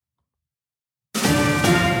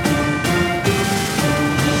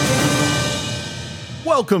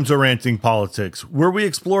Welcome to Ranting Politics, where we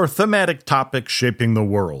explore thematic topics shaping the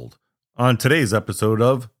world. On today's episode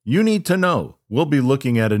of You Need to Know, we'll be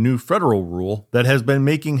looking at a new federal rule that has been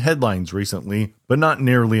making headlines recently, but not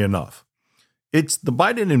nearly enough. It's the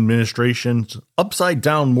Biden administration's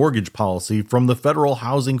upside-down mortgage policy from the Federal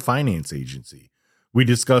Housing Finance Agency. We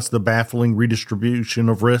discuss the baffling redistribution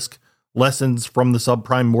of risk, lessons from the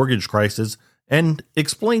subprime mortgage crisis, and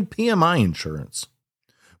explain PMI insurance.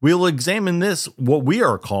 We'll examine this, what we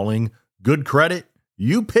are calling good credit,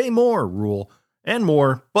 you pay more rule, and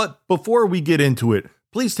more. But before we get into it,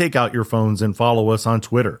 please take out your phones and follow us on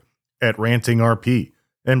Twitter at RantingRP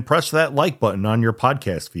and press that like button on your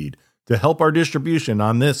podcast feed to help our distribution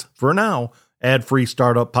on this, for now, ad-free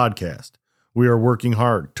startup podcast. We are working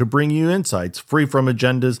hard to bring you insights free from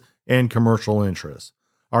agendas and commercial interests.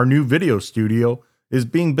 Our new video studio is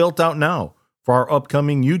being built out now for our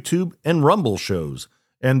upcoming YouTube and Rumble shows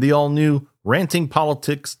and the all-new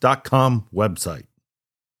rantingpolitics.com website.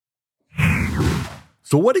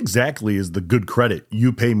 So what exactly is the good credit,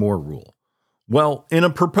 you pay more rule? Well, in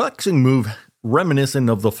a perplexing move reminiscent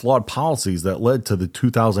of the flawed policies that led to the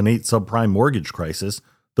 2008 subprime mortgage crisis,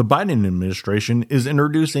 the Biden administration is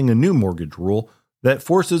introducing a new mortgage rule that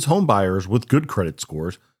forces homebuyers with good credit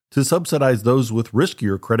scores to subsidize those with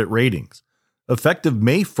riskier credit ratings. Effective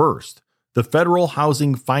May 1st, the Federal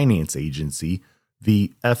Housing Finance Agency,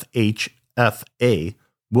 the FHFA,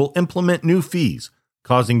 will implement new fees,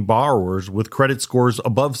 causing borrowers with credit scores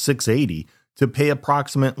above 680 to pay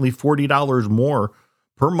approximately $40 more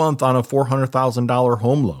per month on a $400,000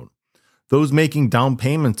 home loan. Those making down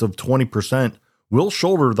payments of 20% will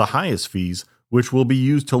shoulder the highest fees, which will be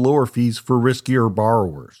used to lower fees for riskier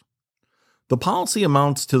borrowers. The policy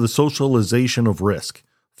amounts to the socialization of risk,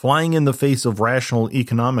 flying in the face of rational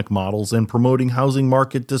economic models and promoting housing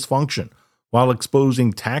market dysfunction, while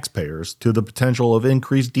exposing taxpayers to the potential of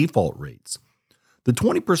increased default rates. The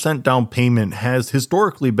 20% down payment has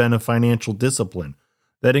historically been a financial discipline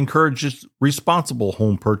that encourages responsible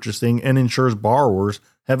home purchasing and ensures borrowers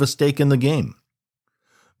have a stake in the game.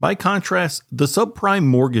 By contrast, the subprime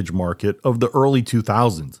mortgage market of the early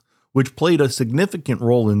 2000s, which played a significant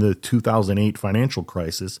role in the 2008 financial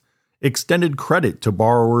crisis, extended credit to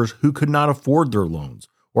borrowers who could not afford their loans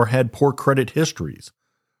or had poor credit histories.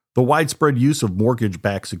 The widespread use of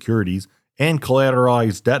mortgage-backed securities and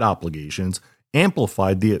collateralized debt obligations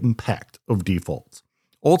amplified the impact of defaults,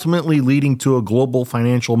 ultimately leading to a global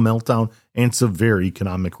financial meltdown and severe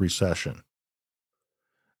economic recession.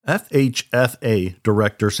 FHFA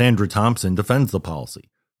Director Sandra Thompson defends the policy,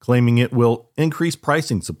 claiming it will increase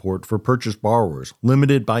pricing support for purchase borrowers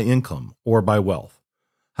limited by income or by wealth.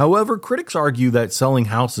 However, critics argue that selling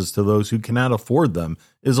houses to those who cannot afford them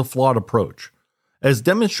is a flawed approach, as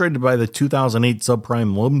demonstrated by the 2008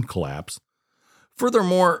 subprime loan collapse.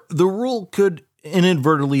 Furthermore, the rule could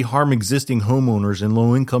inadvertently harm existing homeowners in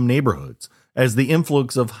low-income neighborhoods, as the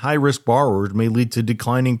influx of high-risk borrowers may lead to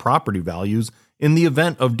declining property values in the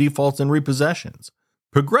event of defaults and repossessions.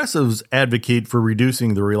 Progressives advocate for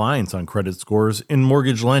reducing the reliance on credit scores in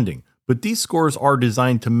mortgage lending, but these scores are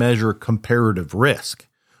designed to measure comparative risk.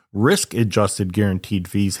 Risk-adjusted guaranteed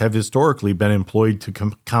fees have historically been employed to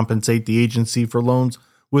compensate the agency for loans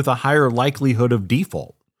with a higher likelihood of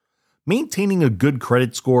default. Maintaining a good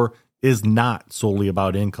credit score is not solely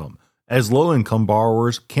about income, as low-income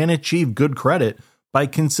borrowers can achieve good credit by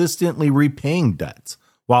consistently repaying debts,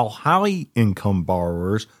 while high-income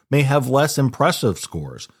borrowers may have less impressive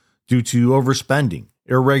scores due to overspending,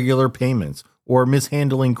 irregular payments, or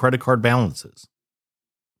mishandling credit card balances.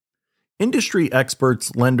 Industry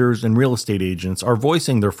experts, lenders, and real estate agents are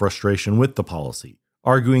voicing their frustration with the policy,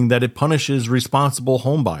 arguing that it punishes responsible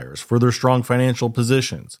homebuyers for their strong financial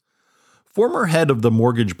positions. Former head of the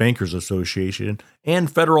Mortgage Bankers Association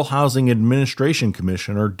and Federal Housing Administration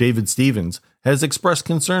Commissioner David Stevens has expressed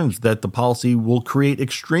concerns that the policy will create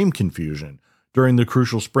extreme confusion during the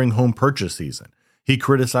crucial spring home purchase season. He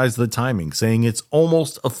criticized the timing, saying it's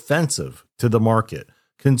almost offensive to the market,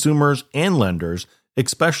 consumers, and lenders,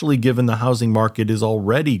 especially given the housing market is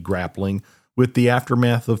already grappling with the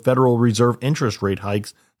aftermath of Federal Reserve interest rate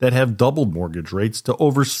hikes that have doubled mortgage rates to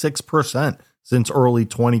over 6% since early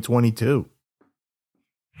 2022.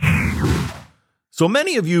 So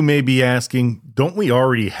many of you may be asking, don't we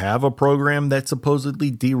already have a program that supposedly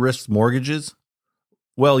de-risks mortgages?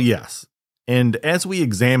 Well, yes. And as we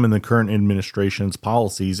examine the current administration's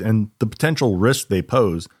policies and the potential risks they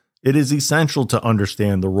pose, it is essential to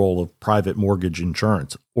understand the role of private mortgage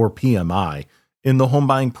insurance, or PMI, in the home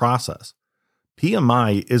buying process.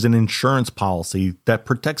 PMI is an insurance policy that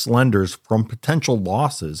protects lenders from potential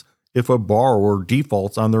losses if a borrower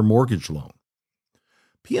defaults on their mortgage loan.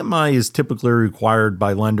 PMI is typically required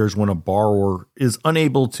by lenders when a borrower is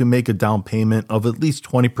unable to make a down payment of at least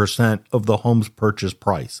 20% of the home's purchase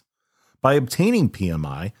price. By obtaining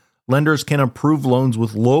PMI, lenders can approve loans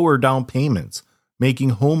with lower down payments, making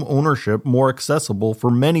home ownership more accessible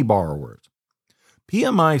for many borrowers.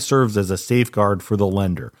 PMI serves as a safeguard for the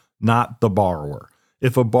lender, not the borrower.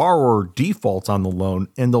 If a borrower defaults on the loan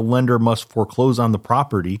and the lender must foreclose on the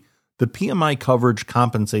property, the PMI coverage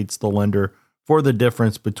compensates the lender for the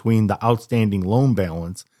difference between the outstanding loan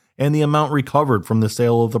balance and the amount recovered from the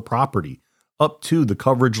sale of the property, up to the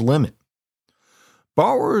coverage limit.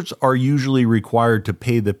 Borrowers are usually required to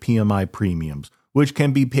pay the PMI premiums, which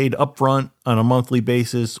can be paid upfront on a monthly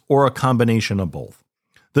basis or a combination of both.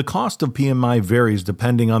 The cost of PMI varies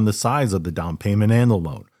depending on the size of the down payment and the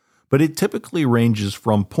loan, but it typically ranges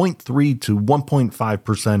from 0.3 to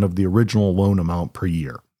 1.5% of the original loan amount per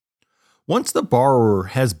year. Once the borrower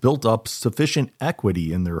has built up sufficient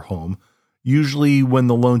equity in their home, usually when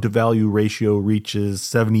the loan-to-value ratio reaches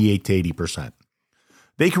 78 to 80%,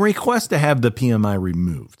 they can request to have the PMI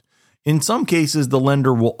removed. In some cases, the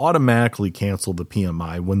lender will automatically cancel the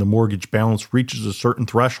PMI when the mortgage balance reaches a certain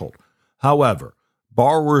threshold. However,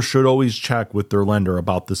 borrowers should always check with their lender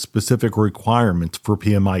about the specific requirements for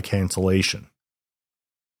PMI cancellation.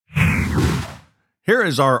 Here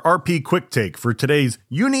is our RP Quick Take for today's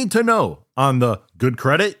You Need to Know on the Good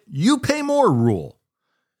Credit, You Pay More rule.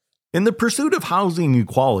 In the pursuit of housing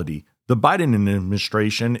equality, the Biden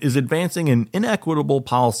administration is advancing an inequitable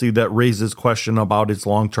policy that raises question about its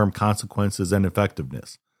long-term consequences and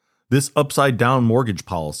effectiveness. This upside-down mortgage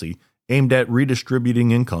policy, aimed at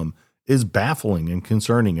redistributing income, is baffling and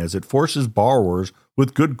concerning as it forces borrowers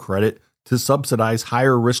with good credit to subsidize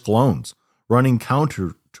higher-risk loans, running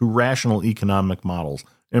counter to rational economic models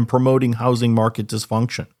and promoting housing market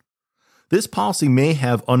dysfunction. This policy may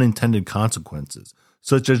have unintended consequences,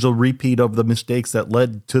 such as a repeat of the mistakes that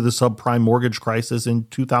led to the subprime mortgage crisis in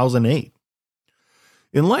 2008.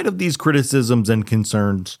 In light of these criticisms and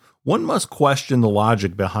concerns, one must question the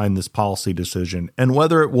logic behind this policy decision and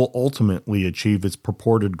whether it will ultimately achieve its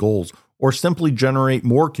purported goals or simply generate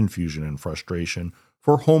more confusion and frustration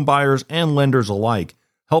for homebuyers and lenders alike,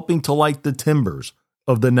 helping to light the timbers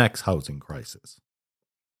of the next housing crisis.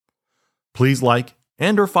 Please like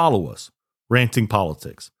and or follow us, Ranting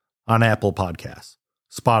Politics, on Apple Podcasts,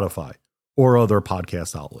 Spotify, or other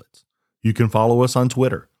podcast outlets. You can follow us on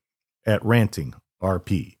Twitter at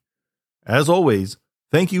RantingRP. As always,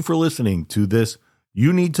 thank you for listening to this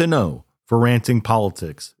You Need to Know for Ranting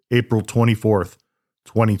Politics, April 24th,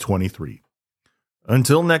 2023.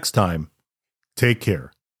 Until next time, take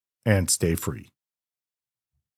care and stay free.